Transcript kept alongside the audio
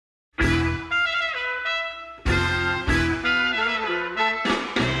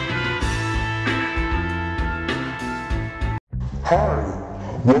Hi,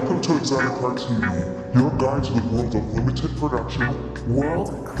 welcome to Exotic Car TV, your guide to the world of limited production,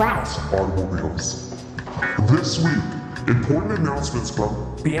 world-class automobiles. This week, important announcements from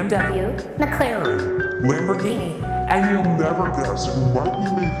BMW, McLaren, Lamborghini, and you'll never guess who might be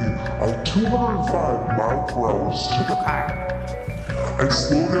making a 205-mile-per-hour supercar. And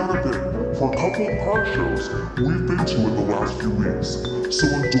slow down a bit for a couple of car shows we've been to in the last few weeks, so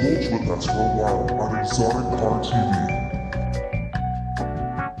indulge with us for a while on Exotic Car TV.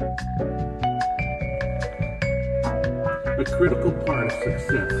 A critical part of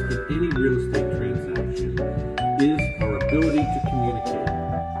success in any real estate transaction is our ability to communicate,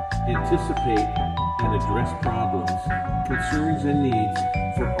 anticipate, and address problems, concerns, and needs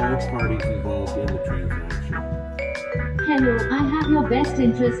for all parties involved in the transaction. Hello, I have your best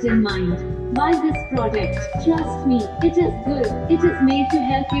interest in mind. Buy this product. Trust me, it is good. It is made to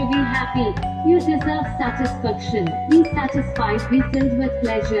help you be happy. You deserve satisfaction. Be satisfied. Be filled with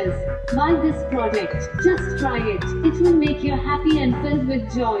pleasures. Buy this product. Just try it. It will make you happy and filled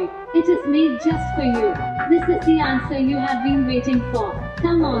with joy. It is made just for you. This is the answer you have been waiting for.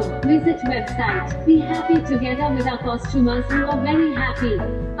 Come on, visit website. Be happy together with our costumers who are very happy.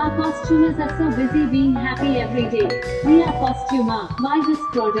 Our costumers are so busy being happy every day. We are costumer. Buy this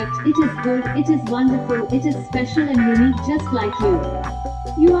product. It is good. It is wonderful. It is special and unique just like you.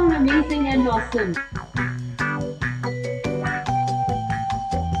 You are amazing and awesome.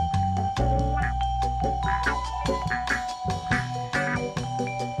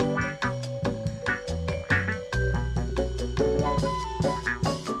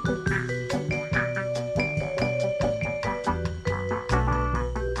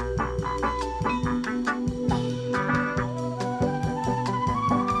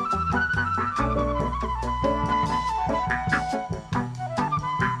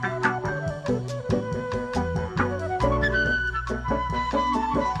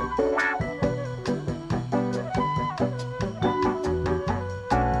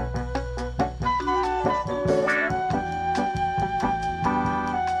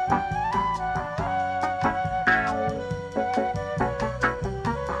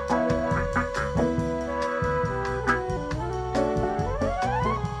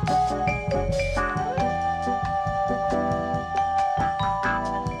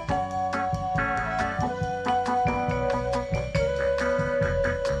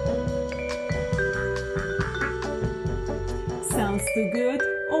 Sounds too good?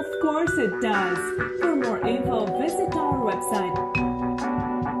 Of course it does. For more info, visit our website